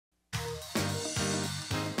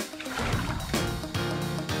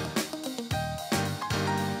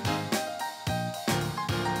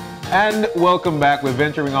And welcome back. We're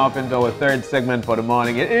venturing off into our third segment for the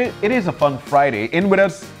morning. It is a fun Friday. In with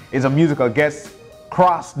us is a musical guest,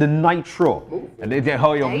 Cross the Nitro. And they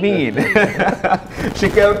how you mean?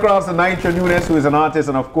 Shikell Cross the Nitro Nunez, who is an artist,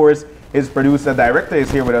 and of course, his producer, director is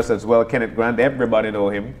here with us as well, Kenneth Grant. Everybody know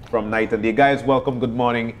him from Night and Day. Guys, welcome, good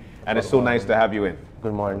morning. And it's so nice to have you in.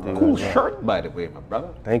 Good morning to you. Cool shirt, by the way, my brother.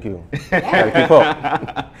 Thank you.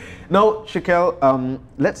 Now, Shikell,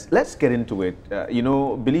 let's get into it. You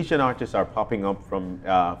know, Belizean artists are popping up from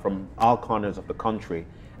all corners of the country,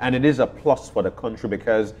 and it is a plus for the country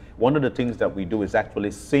because one of the things that we do is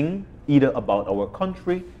actually sing either about our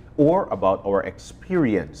country or about our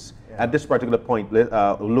experience. Yeah. At this particular point,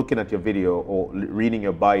 looking at your video or reading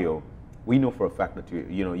your bio, we know for a fact that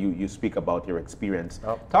you speak about your experience.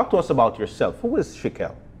 Yep. Talk to us about yourself. Who is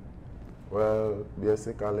Shikell? Well,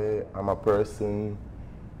 basically, I'm a person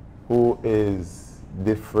who is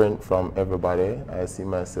different from everybody. I see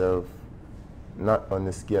myself not on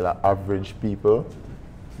the scale of average people,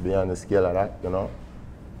 beyond the scale of that, you know,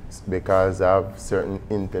 because I have certain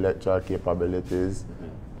intellectual capabilities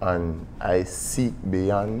and I seek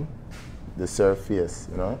beyond the surface,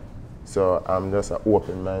 you know. So I'm just an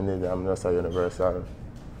open-minded, I'm just a universal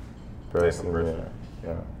person.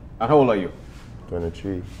 Yeah. And how old are you?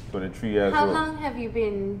 23. 23 years old. How long have you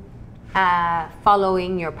been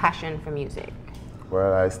following your passion for music?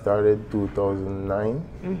 Well, I started 2009,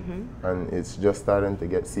 and it's just starting to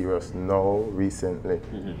get serious now, recently.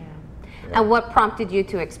 Yeah. And what prompted you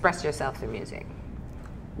to express yourself through music?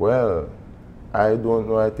 Well, I don't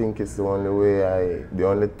know. I think it's the only way the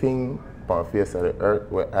only thing on the face of the earth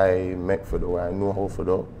where I make for the way I know how to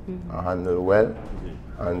do, I handle well.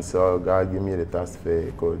 And so God gave me the task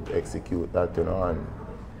to could execute that, you know,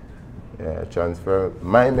 and transfer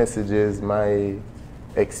my messages, my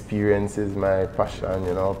experiences, my passion,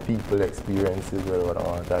 you know, people experiences, whatever I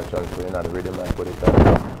want to transfer in the rhythm and put it on.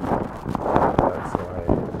 That's why.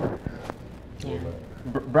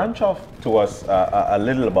 Branch off to us a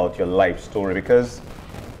little about your life story, because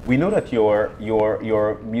we know that your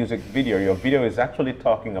music video, your video is actually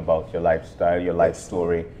talking about your lifestyle, your life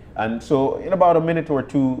story. And so in about a minute or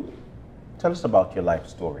two, tell us about your life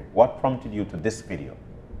story. What prompted you to this video,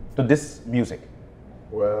 to this music?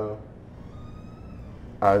 Well,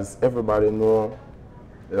 as everybody know,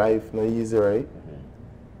 life not easy, right?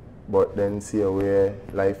 But then see where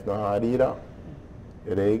life not hard either.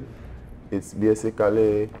 You dig? It's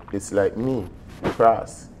basically, it's like me,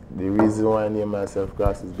 Cross. The reason why I name myself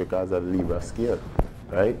Cross is because of the Libra scale,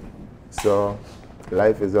 right? So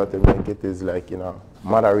life is how to make it is like, you know,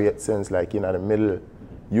 moderate sense, like in the middle.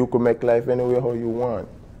 You can make life any way how you want.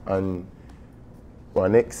 And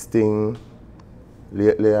one next thing,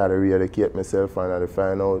 lately I re-educate myself and I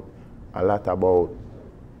find out a lot about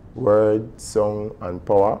word, song, and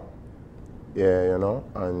power. Yeah, you know,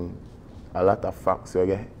 and a lot of facts will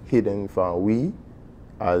get hidden from we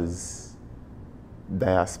as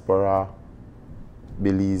diaspora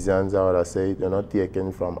Belizeans, I would say, you know,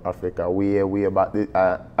 taken from Africa way back.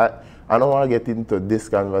 I don't want to get into this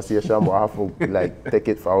conversation, but I have to like take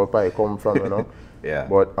it from where I come from, you know. Yeah.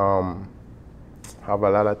 But have a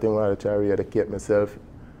lot of things where I try to educate myself,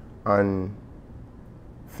 and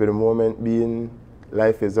for the moment being,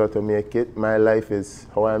 life is how to make it. My life is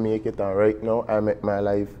how I make it, and right now I make my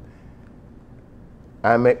life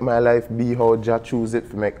be how Jah choose it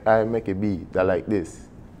I make it be. That like this.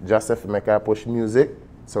 Just if I push music,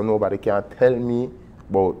 so nobody can tell me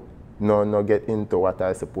about no get into what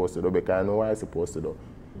I supposed to do, because I know what I supposed to do.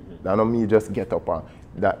 That not me just get up and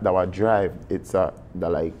that what drive. It's that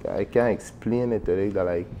like I can't explain it today. That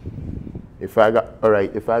like if I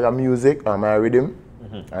got music and my rhythm,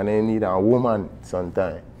 and I need a woman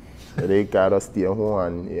sometime, they gotta stay home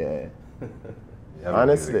and yeah.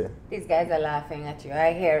 Honestly. These guys are laughing at you.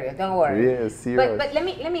 I hear you. Don't worry. Yeah, serious. But let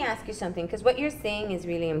me ask you something, because what you're saying is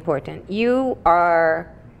really important. You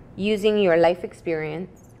are using your life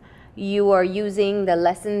experience. You are using the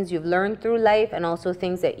lessons you've learned through life and also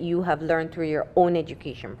things that you have learned through your own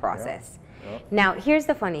education process. Yeah. Now, here's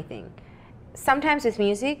the funny thing. Sometimes with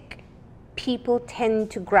music, people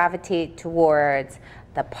tend to gravitate towards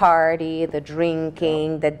the party, the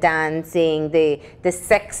drinking, the dancing, the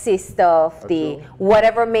sexy stuff, the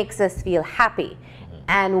whatever makes us feel happy.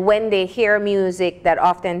 And when they hear music that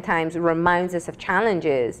oftentimes reminds us of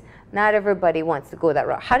challenges, not everybody wants to go that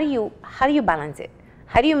route. How do you balance it?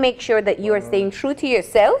 How do you make sure that you are staying true to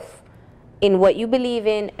yourself in what you believe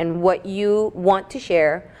in and what you want to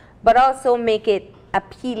share, but also make it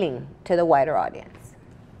appealing to the wider audience?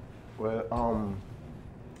 Well,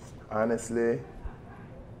 honestly,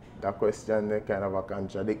 that question is kind of a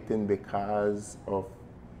contradicting because of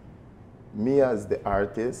me as the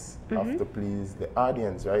artist have to please the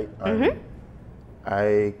audience, right? And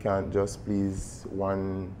I can't just please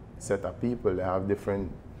one set of people. They have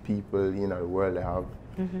different people in the world. They have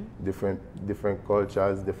different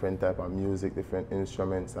cultures, different type of music, different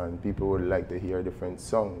instruments, and people would like to hear different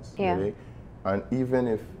songs. Yeah. Really. And even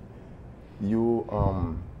if you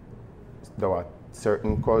there were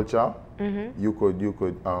certain culture, you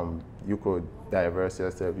could diverse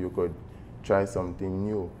yourself. You could try something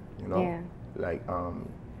new. You know, Yeah. like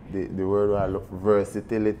the word I love,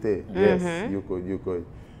 versatility. Yes, you could.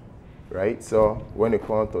 Right. So when it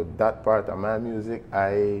comes to that part of my music,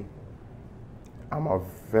 I'm a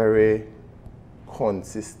very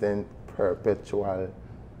consistent, perpetual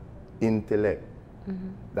intellect.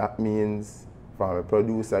 That means from a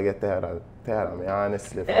producer, I get tired of me,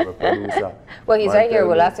 honestly, from a producer. Well, he's man right here. tell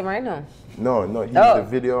We'll me- ask him right now. No, he's Oh. the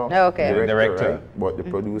video Okay. director. Right? But the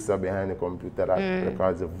producer behind the computer that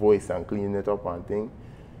records the voice and clean it up and thing.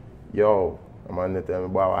 Yo, I'm on the tell me,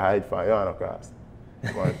 boy, I hide for you on the class.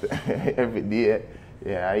 Every day,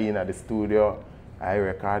 yeah, I in at the studio, I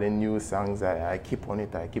recording new songs, I keep on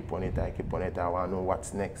it, I want to know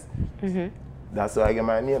what's next. That's why I get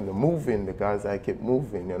my name, the moving, because I keep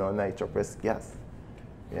moving, you know, Nitro press gas.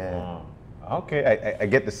 Yeah. Okay, I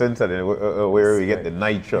get the sense of it, where we get the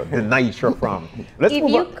nitro from. Let's If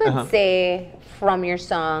move you on. could say from your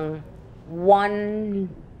song one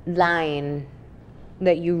line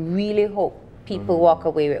that you really hope people walk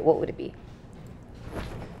away with, what would it be?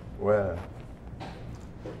 Well,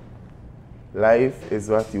 life is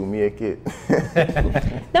what you make it.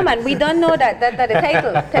 No man, we don't know that. That's the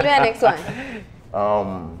title. Tell me the next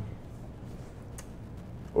one.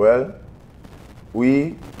 Well,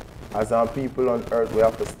 we, as our people on earth, we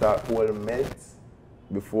have to start holding meds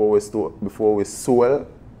before we soul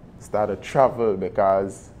start to travel,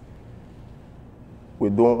 because we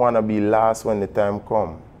don't want to be last when the time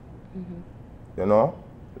come. You know,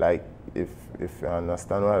 like if you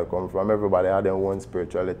understand where I come from, everybody had their own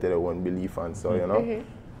spirituality, their own belief, and so you know.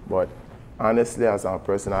 But honestly, as a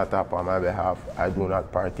person at top on my behalf, I do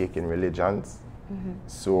not partake in religions.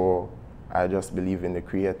 So I just believe in the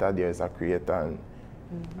Creator. There is a Creator,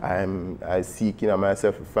 and I seek in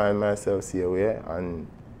myself to find myself, see a way, and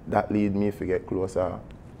that lead me to get closer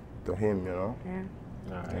to Him. You know. Yeah.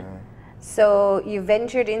 All right. So you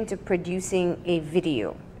ventured into producing a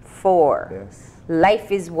video for Yes.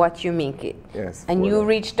 Life is What You Make It. Yes. And for you that.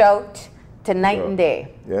 reached out to Night and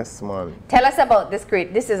Day. Yes, man. Tell us about this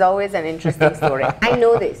This is always an interesting story. I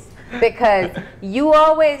know this because you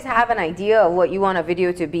always have an idea of what you want a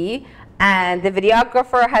video to be, and the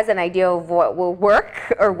videographer has an idea of what will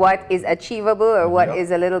work or what is achievable or what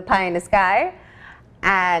is a little pie in the sky.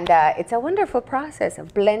 And it's a wonderful process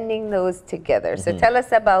of blending those together. So tell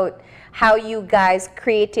us about how you guys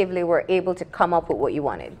creatively were able to come up with what you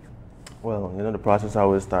wanted. Well, you know, the process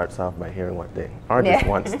always starts off by hearing what the artist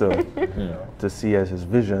wants to see as his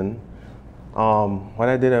vision. What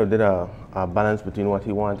I did a balance between what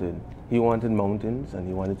he wanted. He wanted mountains, and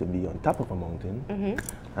he wanted to be on top of a mountain,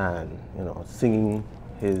 and you know, singing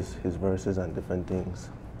his verses and different things.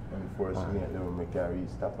 Unfortunately, I never make a reach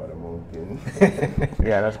top of the mountain.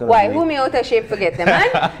 Yeah, that's gonna Why? be. Who me out of shape forget them, man?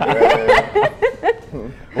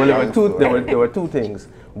 Well, there were two things.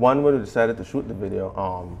 One, when we decided to shoot the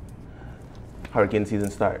video, hurricane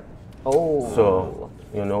season started. Oh. So,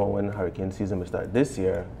 you know, when hurricane season will start this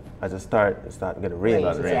year, as it started to get rain.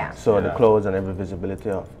 Rain, yeah. So the clouds and every visibility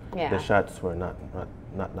of Yeah. the shots were not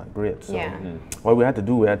great. So Yeah. what we had to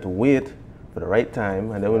do, we had to wait for the right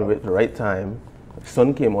time, and then when we wait for the right time, the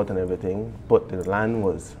sun came out and everything, but the land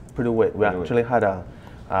was pretty wet. We actually had a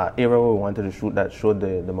area where we wanted to shoot that showed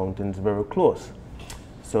the mountains very close.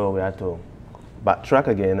 So we had to backtrack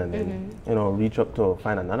again and then, you know, reach up to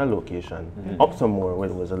find another location, up some more where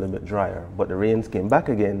it was a little bit drier. But the rains came back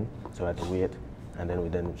again, so we had to wait, and then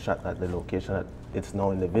we shot at the location that it's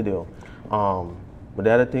now in the video. But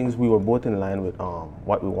the other things, we were both in line with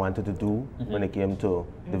what we wanted to do when it came to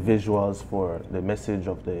the visuals for the message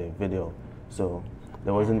of the video. So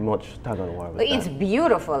there wasn't much tug and war with It's that.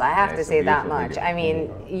 beautiful, I have to it's a say that beautiful much. video. I mean,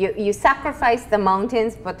 you sacrificed the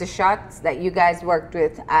mountains, but the shots that you guys worked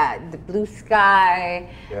with, the blue sky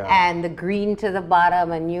and the green to the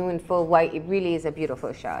bottom and you in full white, it really is a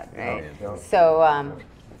beautiful shot, right? Yeah. So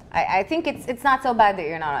I think it's not so bad that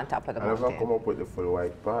you're not on top of the I never come mountain. up with the full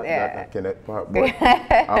white part, Yeah. that Kenneth part, but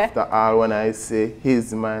after all, when I say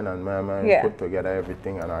his mind and my mind, Yeah. put together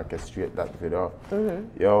everything and orchestrate that video,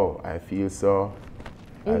 yo, I feel so,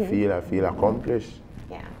 I feel accomplished.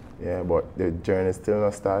 Yeah. Yeah, but the journey still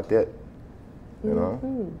not started yet, you know?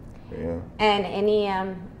 Yeah. And any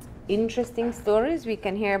interesting stories we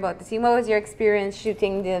can hear about the scene. What was your experience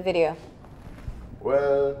shooting the video?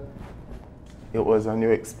 Well, it was a new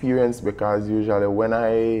experience because usually when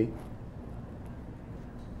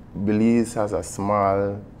Belize has a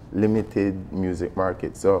small, limited music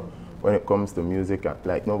market. So when it comes to music,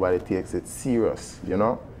 like nobody takes it serious, you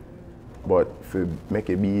know? But for make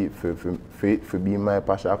it be, for be my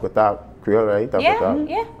passion, I could talk Creole, right?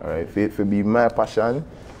 Yeah. All right, for be my passion,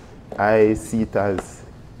 I see it as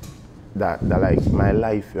that like my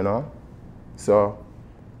life, you know? So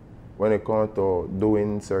when it comes to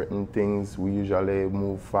doing certain things, we usually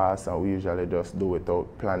move fast and we usually just do it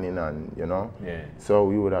without planning and, you know? Yeah. So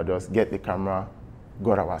we would have just get the camera,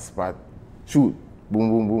 go to our spot, shoot, boom,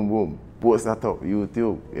 boom, boom, boom, post that up,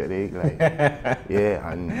 YouTube, you know, like,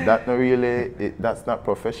 yeah, and that not really, that's not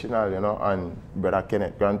professional, you know? And Brother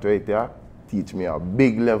Kenneth Grant right there teach me a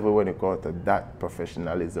big level when it comes to that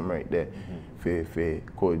professionalism right there. For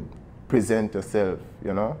could present yourself,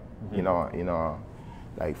 you know, you know,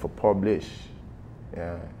 like for publish,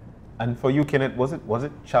 yeah. And for you, Kenneth, was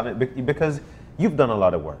it challenging? Because you've done a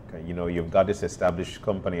lot of work. You know, you've got this established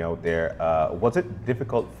company out there. Was it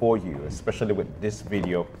difficult for you, especially with this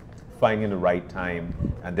video, finding the right time,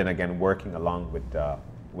 and then again working along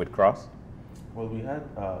with Cross? Well, we had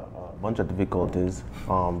a bunch of difficulties,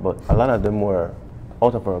 but a lot of them were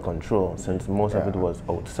out of our control since most of it was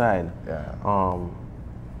outside. Yeah.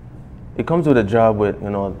 It comes with a job with, you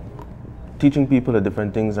know, teaching people the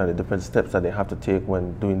different things and the different steps that they have to take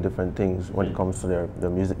when doing different things when it comes to their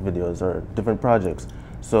music videos or different projects.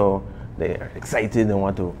 So they're excited and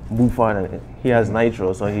want to move on, and he has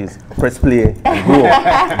Nitro, so he's press play and go.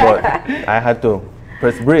 But I had to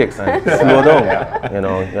press brakes and slow down. You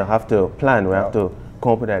know, you have to plan. We have to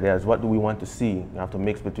come up with ideas. What do we want to see? You have to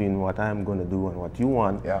mix between what I'm going to do and what you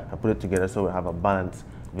want, and put it together so we have a balance.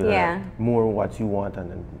 More what you want, and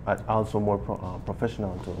then also more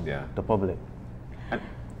professional to the public.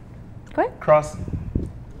 Go ahead. Cross,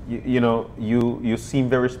 you seem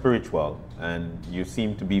very spiritual, and you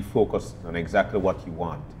seem to be focused on exactly what you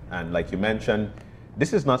want. And like you mentioned,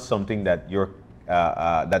 this is not something that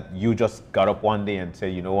that you just got up one day and say,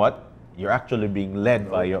 you know what, you're actually being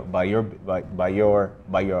led by your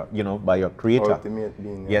creator. Ultimate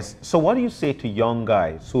being, yes. So what do you say to young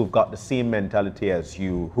guys who've got the same mentality as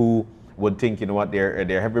you, who would think, you know what, they're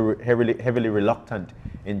heavily reluctant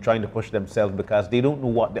in trying to push themselves because they don't know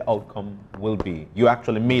what the outcome will be? You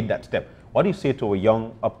actually made that step. What do you say to a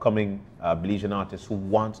young upcoming Belizean artist who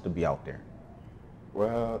wants to be out there?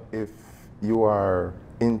 Well, if you are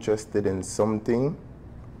interested in something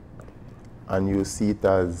and you see it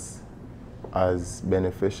as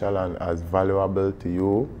beneficial and as valuable to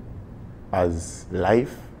you as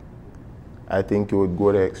life, I think you would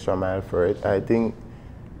go the extra mile for it. I think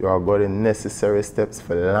you are got the necessary steps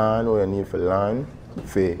for learn what you need to learn,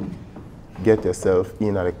 for get yourself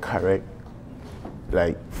in at the correct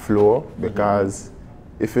flow, because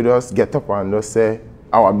if you just get up and just say,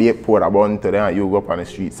 I will be a poor about today, and you go up on the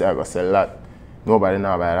street, say I go sell that, nobody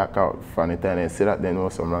now buy that car from the time they say that, they know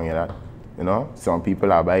something wrong with that. You know, some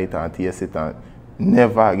people are buy it and taste it and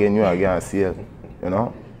never again you again sell, you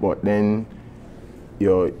know. But then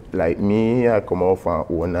you like me, I come out from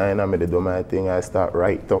 09, I made do my thing, I start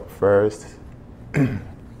write up first.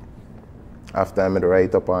 After I made the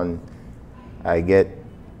write up and I get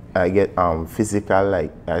physical,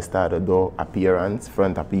 like I start to do appearance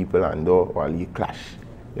front of people and do while you clash,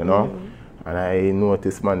 you know. And I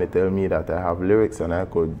noticed man they tell me that I have lyrics and I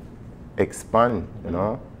could expand, you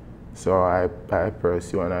know. So I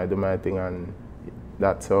pursue and I do my thing, and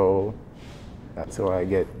that's how I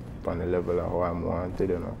get on the level of how I'm wanted,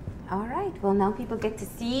 you know. All right. Well, now people get to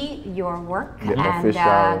see your work, The and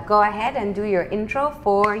official. go ahead and do your intro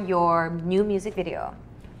for your new music video.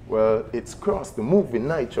 Well, it's Cross the movie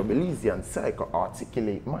Nitro, Belizean Psycho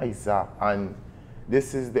Articulate Miser, and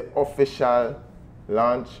this is the official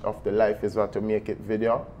launch of the Life Is What to Make It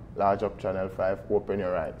video. Large up Channel 5, open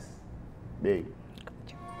your eyes. Big.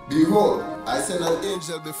 Behold, I send an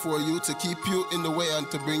angel before you to keep you in the way and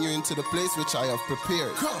to bring you into the place which I have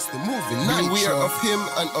prepared. Cross the moving Nitro. Beware of him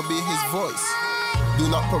and obey his voice. Do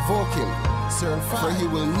not provoke him, for he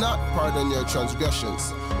will not pardon your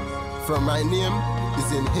transgressions. For my name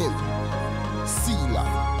is in him.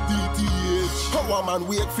 Selah. DTH. Power man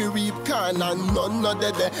wait for reap can and none of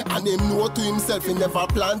dead. And him know to himself he never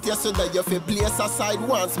plant yesterday. You fi place aside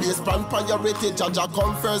once based pan priority. Jaja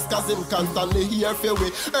come first cause him constantly here for we.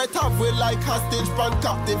 Earth have we like hostage pan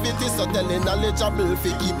captivity. So telling knowledgeable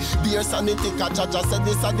fi keep dear sanity. Cause Jaja said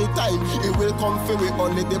this at the time. It will come for we.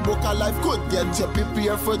 Only the book of life could get you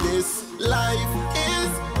prepared for this. Life is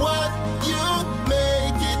what you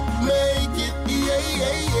make it.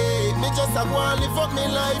 just a go and live up me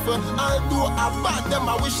life. I'll do a bad them,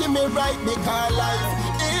 I wish me right, because life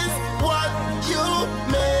is what you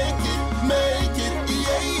make it, yeah.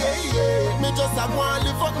 Me just a go and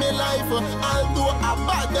live up me life. I'll do a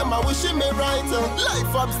bad them, I wish me right.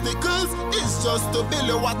 Life obstacles is just to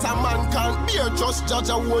build what a man can bear. Just judge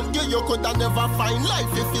I won't get you, could I never find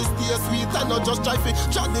life if it stay sweet and not just try to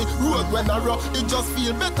judge the road when I run. It just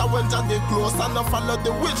feel better when Johnny close and I follow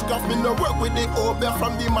the witchcraft. Me no work with the obeah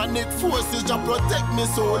from the demonic forces. Just protect me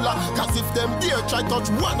soul. Cause if them dare try touch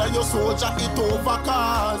one of your soldier, it over.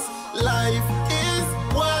 Cause life is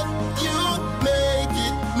what you make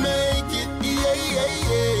it,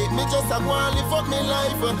 yeah. Me just a go and live up me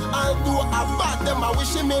life. I'll do a bad them, I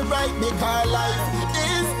wish me right, because life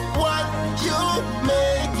is what you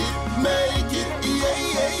make it, yeah.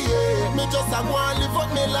 Me just a go and live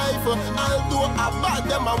up me life. I'll do a bad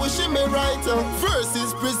them, I wish me right.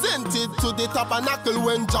 Verses presented to the tabernacle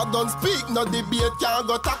when Jah don't speak. No debate can't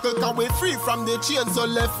go tackle, cause we free from the chain, so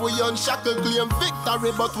left we unshackled. Claim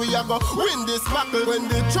victory, but we are go win this battle. When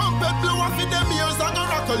the trumpet blow off in them ears, I go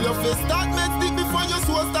rockle. Your face start make deep before your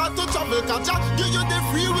soul start to travel. Cause Jah give you the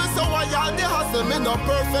free will, so I all the hustle. Me not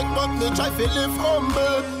perfect, but me try to live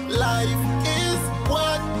humble. Life is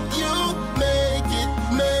what you make it,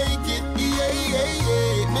 yeah.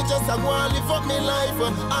 Me just a go and live up me life.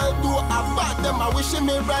 I'll do a bad them, I wish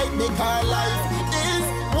me right, because life is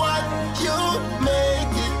what you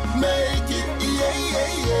make it, yeah.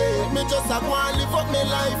 Me just a go and live up me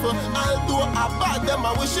life. I'll do a bad them,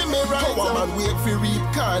 I wish me right. Go man wait for reap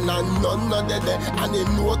can and none of that. And he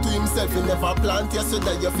know to himself he never plant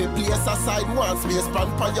yesterday. You fi place aside one space, plan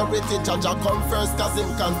priority. Jah come first, cause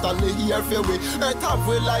him constantly here for we. Earth have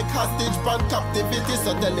we like hostage pan captivity.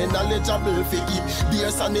 So telling knowledgeable fi keep dear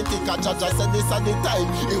sanity. Cause Jah said this at the time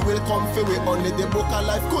it will come for we. Only the book of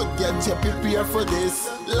life could get you prepare for this.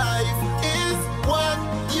 Life is what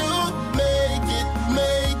you make it,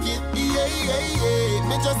 yeah.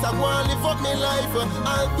 Me just a go and live up me life.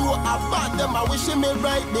 I'll do a bad them, I wish me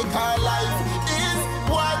right, because life is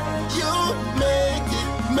what you make it,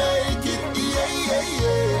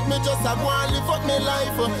 yeah. Me just a go and live up me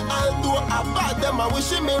life. I'll do a bad them, I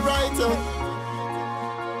wish me right.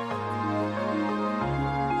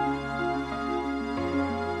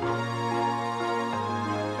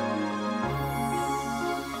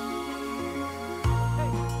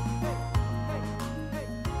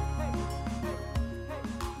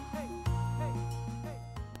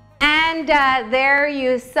 And there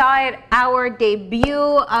you saw it, our debut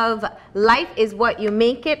of Life is What You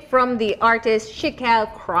Make It from the artist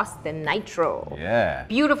Shikell Cross the Nitro. Yeah.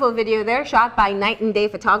 Beautiful video there, shot by Night and Day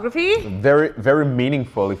Photography. Very, very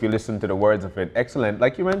meaningful if you listen to the words of it. Excellent.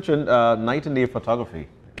 Like you mentioned, Night and Day Photography.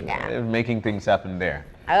 Yeah. Making things happen there.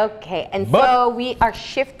 Okay, and so we are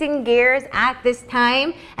shifting gears at this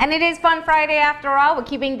time, and it is Fun Friday after all. We're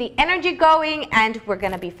keeping the energy going, and we're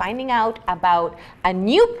going to be finding out about a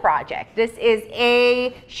new project. This is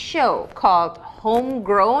a show called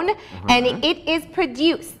Homegrown, and it is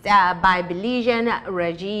produced by Belizean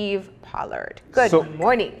Rajeev Pollard. Good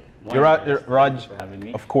morning. Raj,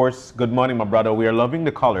 of course, good morning, my brother. We are loving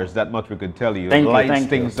the colors, that much we could tell you. Thank Lights you.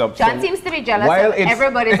 things up. John seems to be jealous of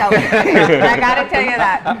everybody's outfit. I gotta tell you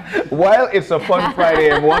that. While it's a Fun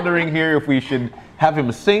Friday, I'm wondering here if we should have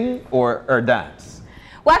him sing or dance.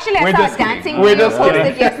 Well, actually, I saw a dancing video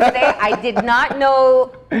posted yesterday. I did not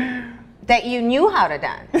know that you knew how to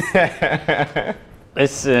dance.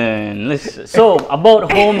 Listen. So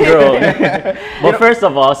about Homegrown. But first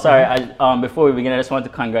of all, sorry, before we begin, I just want to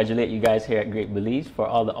congratulate you guys here at Great Belize for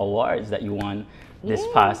all the awards that you won this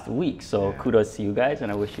past week. So kudos to you guys, and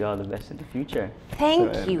I wish you all the best in the future.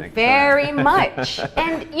 Thank you very much.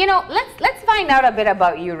 And you know, let's find out a bit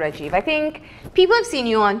about you, Rajeev. I think people have seen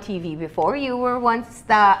you on TV before. You were once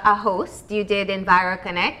a host. You did Enviro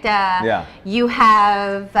Connect. You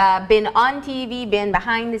have been on TV, been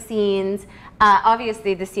behind the scenes.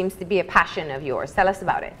 Obviously, this seems to be a passion of yours. Tell us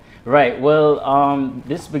about it. Right. Well,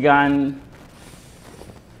 this began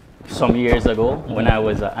some years ago when I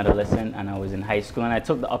was an adolescent and I was in high school, and I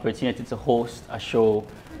took the opportunity to host a show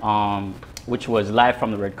which was live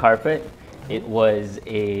from the red carpet. It was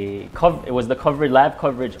the live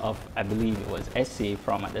coverage of, I believe it was SA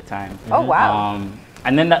From at the time. Oh wow!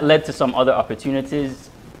 And then that led to some other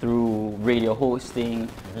opportunities through radio hosting,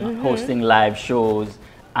 hosting live shows.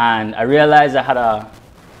 And I realized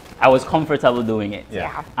I was comfortable doing it.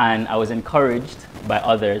 Yeah. And I was encouraged by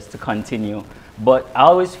others to continue. But I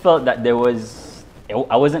always felt that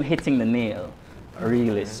I wasn't hitting the nail,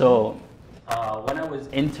 really. So when I was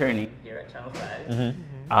interning here at Channel 5,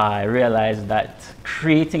 I realized that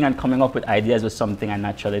creating and coming up with ideas was something I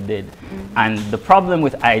naturally did. And the problem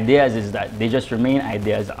with ideas is that they just remain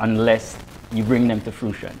ideas unless you bring them to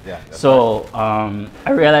fruition. Yeah, so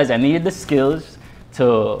I realized I needed the skills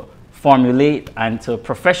to formulate and to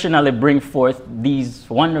professionally bring forth these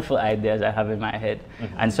wonderful ideas I have in my head.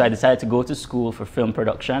 And so I decided to go to school for film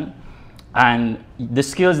production. And the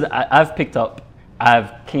skills that I've picked up,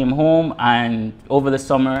 I've came home, and over the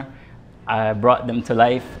summer, I brought them to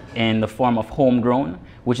life in the form of Homegrown,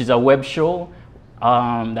 which is a web show,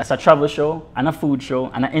 that's a travel show, and a food show,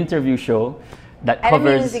 and an interview show that covers... And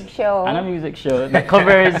a music show. And a music show that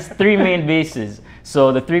covers 3 main bases.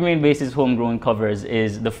 So the 3 main bases Homegrown covers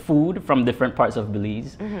is the food from different parts of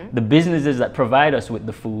Belize, the businesses that provide us with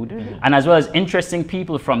the food, and as well as interesting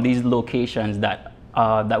people from these locations that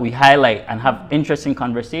we highlight and have interesting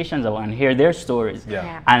conversations about and hear their stories.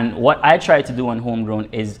 And what I try to do on Homegrown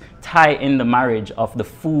is tie in the marriage of the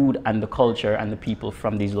food and the culture and the people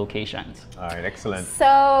from these locations. All right, excellent.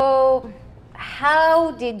 So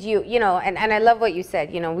how did you, and I love what you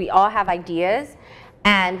said, we all have ideas,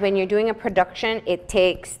 and when you're doing a production, it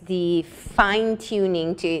takes the fine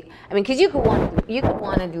tuning to, because you could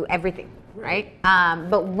want to do everything, right?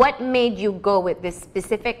 But what made you go with this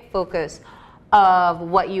specific focus of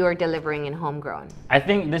what you are delivering in Homegrown? I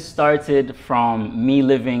think this started from me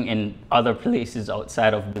living in other places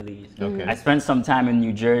outside of Belize. I spent some time in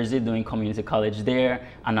New Jersey doing community college there,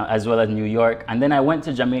 and as well as New York. And then I went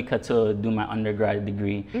to Jamaica to do my undergrad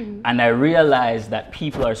degree. And I realized that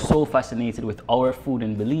people are so fascinated with our food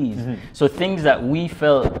in Belize. So things that we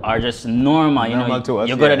felt are just normal, to us,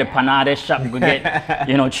 you go to the panades shop, you go get,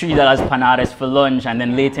 $3 panades for lunch, and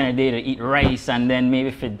then later in the day to eat rice, and then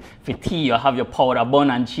maybe for tea you'll have your powder bun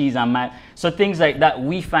and cheese and mash. So things like that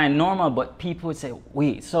we find normal, but people would say,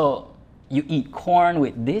 wait, so you eat corn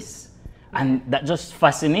with this? And that just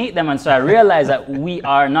fascinates them. And so I realized that we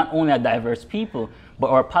are not only a diverse people, but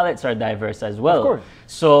our palates are diverse as well. Of course.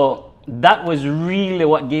 So that was really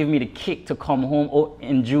what gave me the kick to come home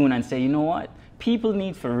in June and say, you know what? People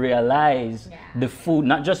need to realize the food,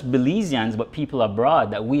 not just Belizeans, but people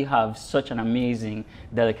abroad, that we have such an amazing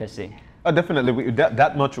delicacy. Oh, definitely.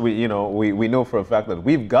 That much we know for a fact that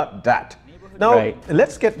we've got that. Now,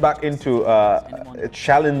 let's get back into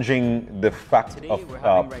challenging the fact of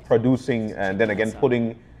producing and then again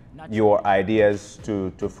putting your ideas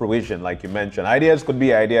to fruition, like you mentioned. Ideas could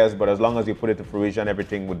be ideas, but as long as you put it to fruition,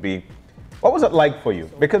 everything would be... What was it like for you?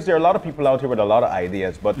 Because there are a lot of people out here with a lot of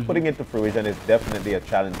ideas, but putting it to fruition is definitely a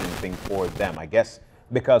challenging thing for them, I guess,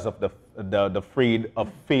 because of the fear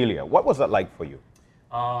of failure. What was that like for you?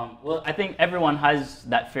 Well, I think everyone has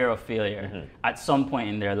that fear of failure at some point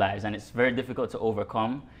in their lives, and it's very difficult to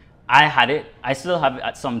overcome. I had it. I still have it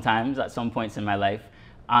at some points in my life.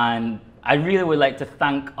 And I really would like to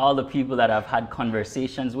thank all the people that I've had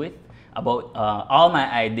conversations with about all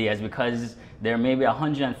my ideas, because there may be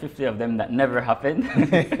 150 of them that never happened,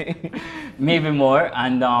 maybe more.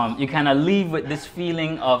 And you kind of leave with this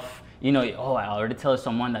feeling of, oh, I already tell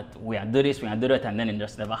someone that we are do this, we are do that, and then it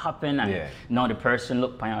just never happened. And now the person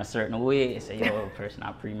look upon you a certain way, say, yo, person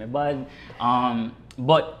are pretty bad.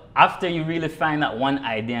 But after you really find that one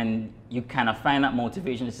idea and you kind of find that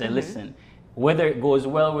motivation to say, listen, whether it goes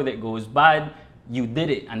well, whether it goes bad, you did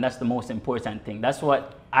it, and that's the most important thing. That's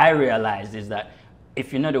what I realized, is that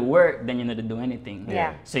if you know the work, then you know to do anything.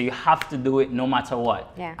 So you have to do it no matter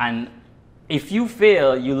what. And if you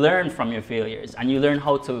fail, you learn from your failures, and you learn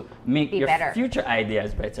how to make your future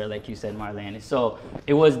ideas better, like you said, Marlene. So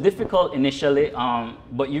it was difficult initially,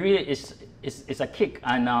 but you really, it's a kick,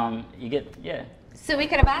 and you get, So we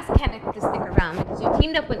could have asked Kenneth to stick around, because you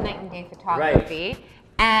teamed up with Night and Day Photography,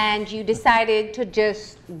 and you decided to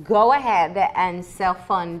just go ahead and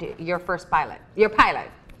self-fund your pilot.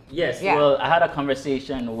 Yes, well, I had a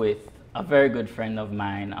conversation with a very good friend of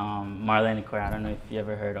mine, Marlene Correa. I don't know if you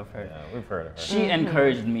ever heard of her. Yeah, we've heard of her. She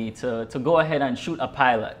encouraged me to go ahead and shoot a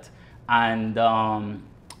pilot. And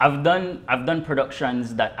I've done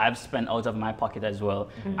productions that I've spent out of my pocket as well.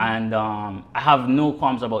 And I have no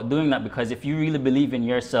qualms about doing that, because if you really believe in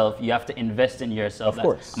yourself, you have to invest in yourself. Of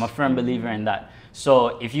course. I'm a firm believer in that.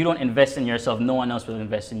 So if you don't invest in yourself, no one else will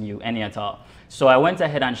invest in you, any at all. So I went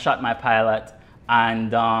ahead and shot my pilot,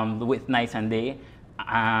 and with Night and Day.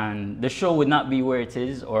 And the show would not be where it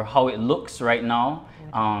is or how it looks right now.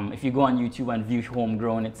 If you go on YouTube and view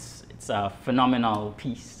Homegrown, it's a phenomenal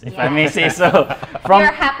piece, if I may say so.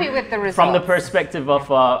 You're happy with the results? From the perspective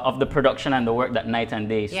of the production and the work that Night and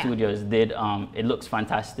Day Studios did, it looks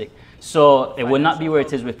fantastic. So it would not be where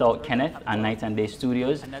it is without Kenneth and Night and Day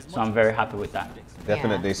Studios. So I'm very happy with that.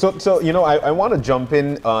 Definitely. So I want to jump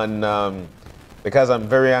in on because I'm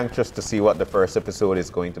very anxious to see what the first episode is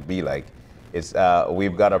going to be like. It's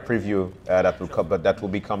we've got a preview that will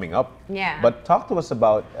be coming up. Yeah. But talk to us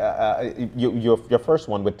about your first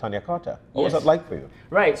one with Tanya Carter. What was Yes. that like for you?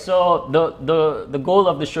 Right, so the goal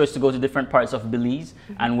of the show is to go to different parts of Belize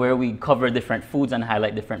and where we cover different foods and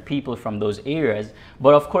highlight different people from those areas.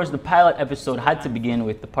 But of course, the pilot episode had to begin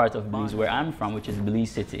with the part of Belize where I'm from, which is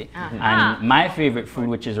Belize City. And my favorite food,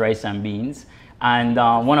 which is rice and beans. And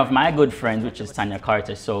one of my good friends, which is Tanya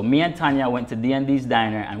Carter. So me and Tanya went to D&D's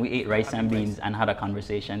Diner and we ate rice and beans and had a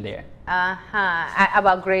conversation there.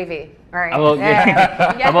 About gravy, right? About,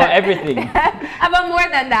 about everything. About more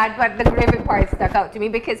than that, but the gravy part stuck out to me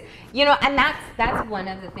because, you know, and that's one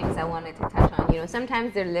of the things I wanted to touch on. You know,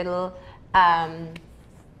 sometimes they're little,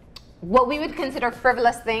 what we would consider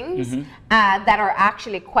frivolous things that are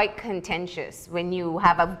actually quite contentious when you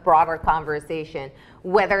have a broader conversation,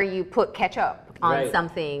 whether you put ketchup on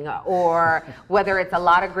something or whether it's a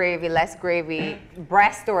lot of gravy, less gravy,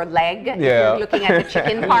 breast or leg, if you're looking at the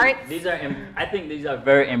chicken part. I think these are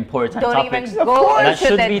very important Don't topics. even go that to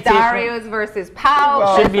should the be taken, Darius versus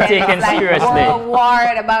Pau. should be taken like seriously. World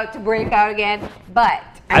War about to break out again. But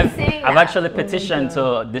I've actually petitioned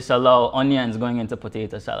to disallow onions going into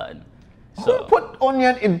potato salad. Who put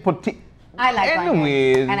onion in potato? I like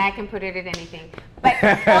onions, and I can put it in anything. But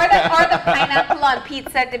or the pineapple on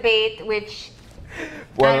pizza debate, which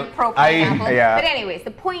I'm pro pineapple. But anyways,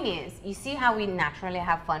 the point is, you see how we naturally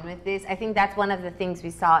have fun with this. I think that's one of the things we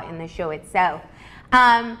saw in the show itself.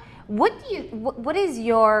 What is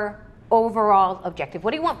your overall objective?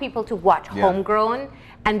 What do you want people to watch Homegrown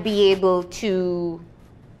and be able to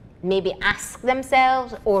maybe ask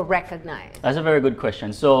themselves or recognize? That's a very good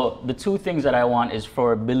question. So the two things that I want is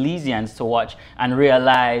for Belizeans to watch and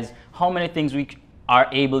realize how many things we are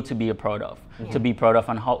able to be proud of,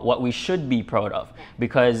 and what we should be proud of.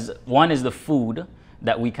 Because one is the food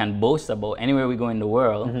that we can boast about anywhere we go in the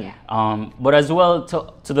world, but as well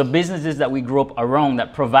to the businesses that we grew up around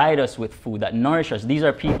that provide us with food, that nourish us. These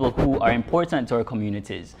are people who are important to our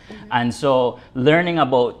communities. And so learning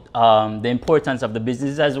about the importance of the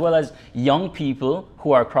businesses, as well as young people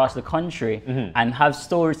who are across the country and have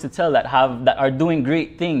stories to tell that are doing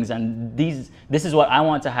great things. And this is what I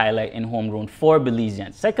want to highlight in Homegrown for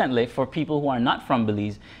Belizeans. Secondly, for people who are not from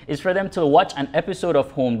Belize, is for them to watch an episode of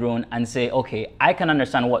Homegrown and say, okay, I can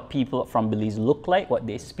understand what people from Belize look like, what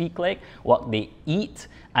they speak like, what they eat,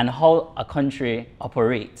 and how a country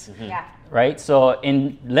operates. Right? So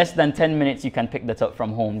in less than 10 minutes, you can pick that up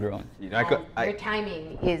from Homegrown. Your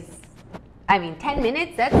timing is, 10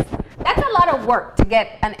 minutes, that's a lot of work to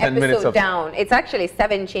get an episode down. It's actually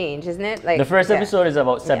 7 change, isn't it? Like the first episode is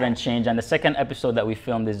about 7 change, and the second episode that we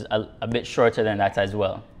filmed is a bit shorter than that as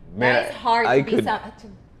well. That is hard to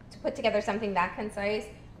put together something that concise,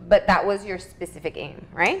 but that was your specific aim,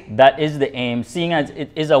 right? That is the aim. Seeing as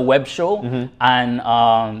it is a web show, and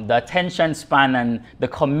the attention span and the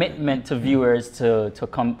commitment to viewers to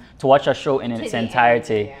come to watch a show in its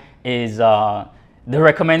entirety is the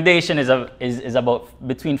recommendation is about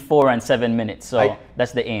between 4 and 7 minutes. So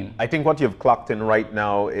that's the aim. I think what you've clocked in right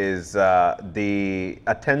now is the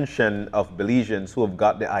attention of Belizeans who have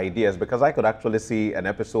got the ideas, because I could actually see an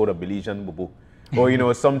episode of Belizean Bubu, or you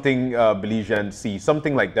know, something Belizean see,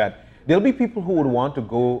 something like that. There'll be people who would want to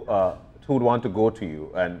go to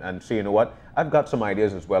you and say, you know what, I've got some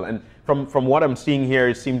ideas as well. And from what I'm seeing here,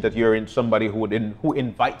 it seems that you're somebody who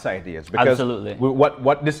invites ideas. Because absolutely.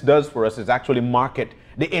 What this does for us is actually market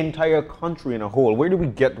the entire country in a whole. Where do we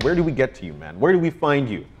get to you, man? Where do we find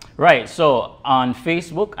you? Right, so on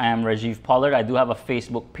Facebook, I am Rajeev Pollard. I do have a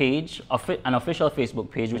Facebook page, an official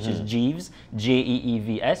Facebook page, which is Jeeves,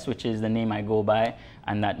 Jeevs, which is the name I go by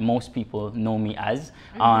and that most people know me as.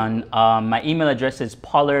 On my email address is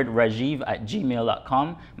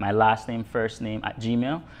pollardrajeev@gmail.com, my last name, first name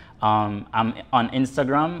 @gmail. I'm on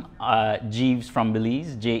Instagram, Jeeves from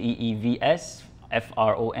Belize, Jeevs,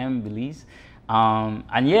 FROM, Belize.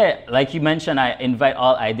 And yeah, like you mentioned, I invite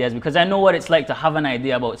all ideas because I know what it's like to have an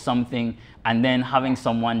idea about something and then having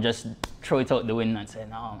someone just throw it out the window and say,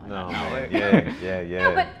 no, yeah.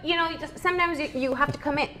 No, but you know, sometimes you have to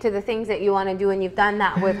commit to the things that you want to do, and you've done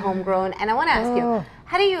that with Homegrown. And I want to ask you,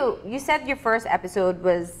 how do you said your first episode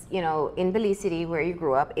was, you know, in Belize City where you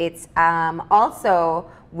grew up. It's also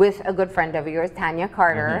with a good friend of yours, Tanya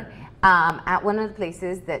Carter. At one of the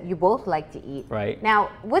places that you both like to eat. Right. Now,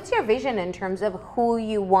 what's your vision in terms of who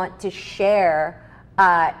you want to share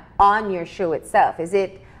on your show itself? Is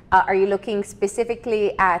it, are you looking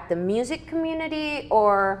specifically at the music community,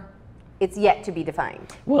 or it's yet to be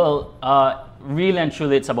defined? Well, really and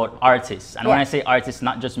truly, it's about artists. And when I say artists,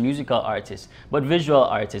 not just musical artists, but visual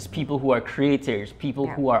artists, people who are creators, people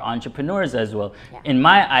who are entrepreneurs as well. In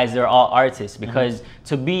my eyes, they're all artists, because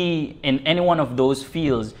to be in any one of those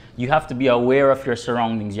fields, you have to be aware of your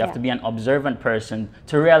surroundings. You have to be an observant person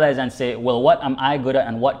to realize and say, well, what am I good at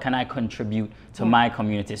and what can I contribute to my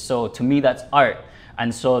community? So to me, that's art.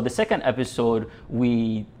 And so the second episode,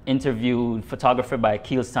 we interviewed photographer by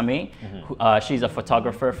Shikell. She's a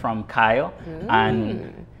photographer from Cayo.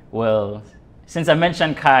 And well, since I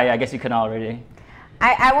mentioned Cayo, I guess you can already.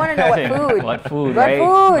 I want to know what food. What food, what right?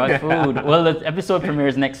 food? What food? Well, the episode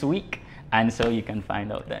premieres next week. And so you can find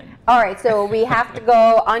out then. All right, so we have to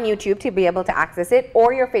go on YouTube to be able to access it,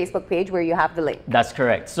 or your Facebook page where you have the link. That's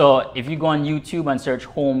correct. So if you go on YouTube and search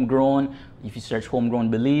Homegrown, if you search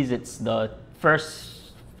Homegrown Belize, it's one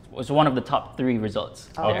of the top 3 results.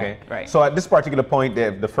 Okay, right. So at this particular point,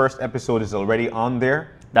 the first episode is already on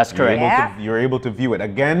there. That's correct. You're able to view it.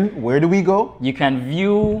 Again, where do we go? You can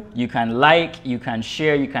view, you can like, you can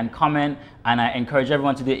share, you can comment, and I encourage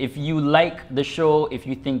everyone to do it. If you like the show, if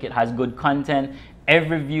you think it has good content,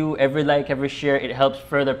 every view, every like, every share, it helps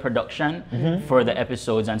further production for the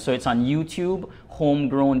episodes. And so it's on YouTube,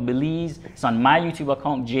 Homegrown Belize. It's on my YouTube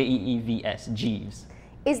account, Jeevs, Jeeves.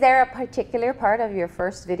 Is there a particular part of your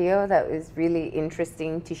first video that was really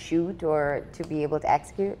interesting to shoot or to be able to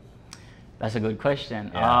execute? That's a good question.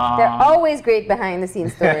 They're always great behind the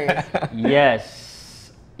scenes stories.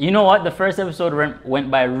 Yes. You know what? The first episode went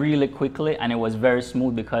by really quickly, and it was very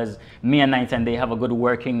smooth because me and Night and Day have a good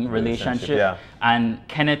working relationship. And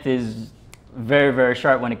Kenneth is very, very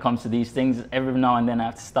sharp when it comes to these things. Every now and then I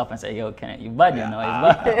have to stop and say, yo, Kenneth, you bad, you know, you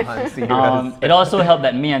bad. It also helped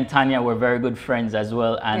that me and Tanya were very good friends as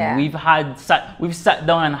well. And we've sat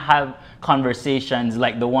down and have conversations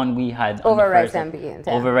like the one we had over rice and beans.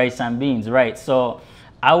 Over rice and beans, right? So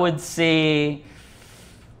I would say,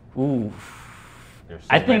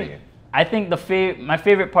 I think my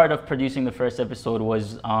favorite part of producing the first episode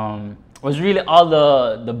was really all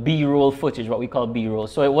the B-roll footage, what we call B-roll.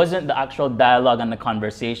 So it wasn't the actual dialogue and the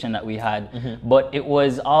conversation that we had, but it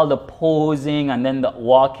was all the posing and then the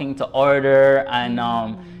walking to order and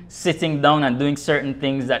sitting down and doing certain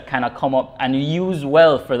things that kind of come up and you use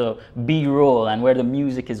well for the B-roll and where the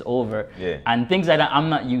music is over. And things like that I'm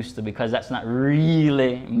not used to because that's not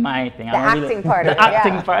really my thing. The acting part of it. The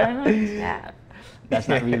acting part. That's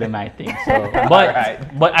not really my thing. So,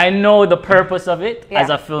 but I know the purpose of it as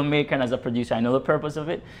a filmmaker and as a producer. I know the purpose of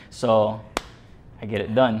it, so I get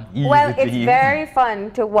it done. Well, it's very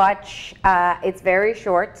fun to watch. It's very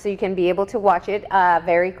short, so you can be able to watch it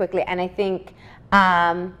very quickly. And I think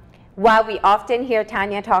while we often hear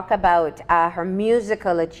Tanya talk about her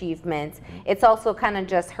musical achievements, it's also kind of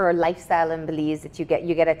just her lifestyle in Belize that you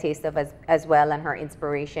get a taste of as well, and her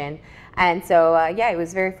inspiration. And so, yeah, it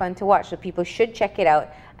was very fun to watch. So people should check it out.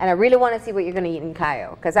 And I really want to see what you're going to eat in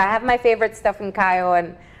Cayo, because I have my favorite stuff in Cayo,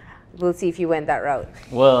 and we'll see if you went that route.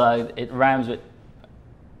 Well, it rhymes with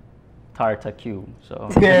Tarta-Q, so.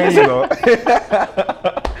 There you go.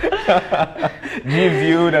 Give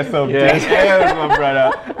you the something else, my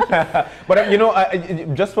brother. But you know,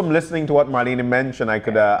 just from listening to what Marlene mentioned, I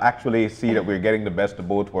could actually see that we're getting the best of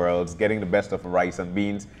both worlds, getting the best of rice and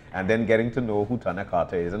beans, and then getting to know who Tanya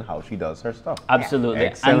Carter is and how she does her stuff. Absolutely.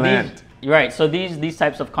 Excellent. Right, so these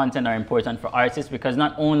types of content are important for artists because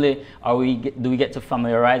not only do we get to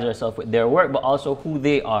familiarize ourselves with their work, but also who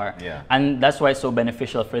they are. And that's why it's so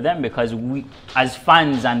beneficial for them, because we, as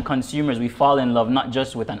fans and consumers, we fall in love not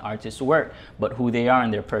just with an artist's work, but who they are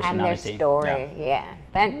and their personality. And their story,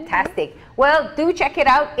 fantastic. Well, do check it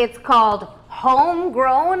out. It's called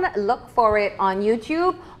Homegrown. Look for it on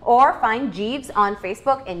YouTube or find Jeeves on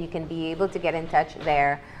Facebook, and you can be able to get in touch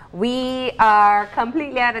there. We are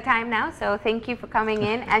completely out of time now, so thank you for coming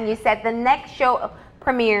in. And you said the next show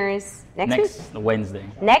premieres next Wednesday.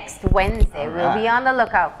 Next Wednesday. We'll be on the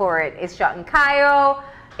lookout for it. It's shot in Cayo.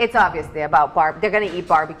 It's obviously about they're going to eat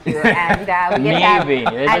barbecue, and we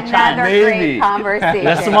get another great conversation.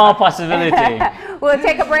 There's a small possibility. We'll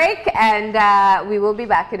take a break, and we will be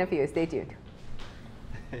back in a few. Stay tuned.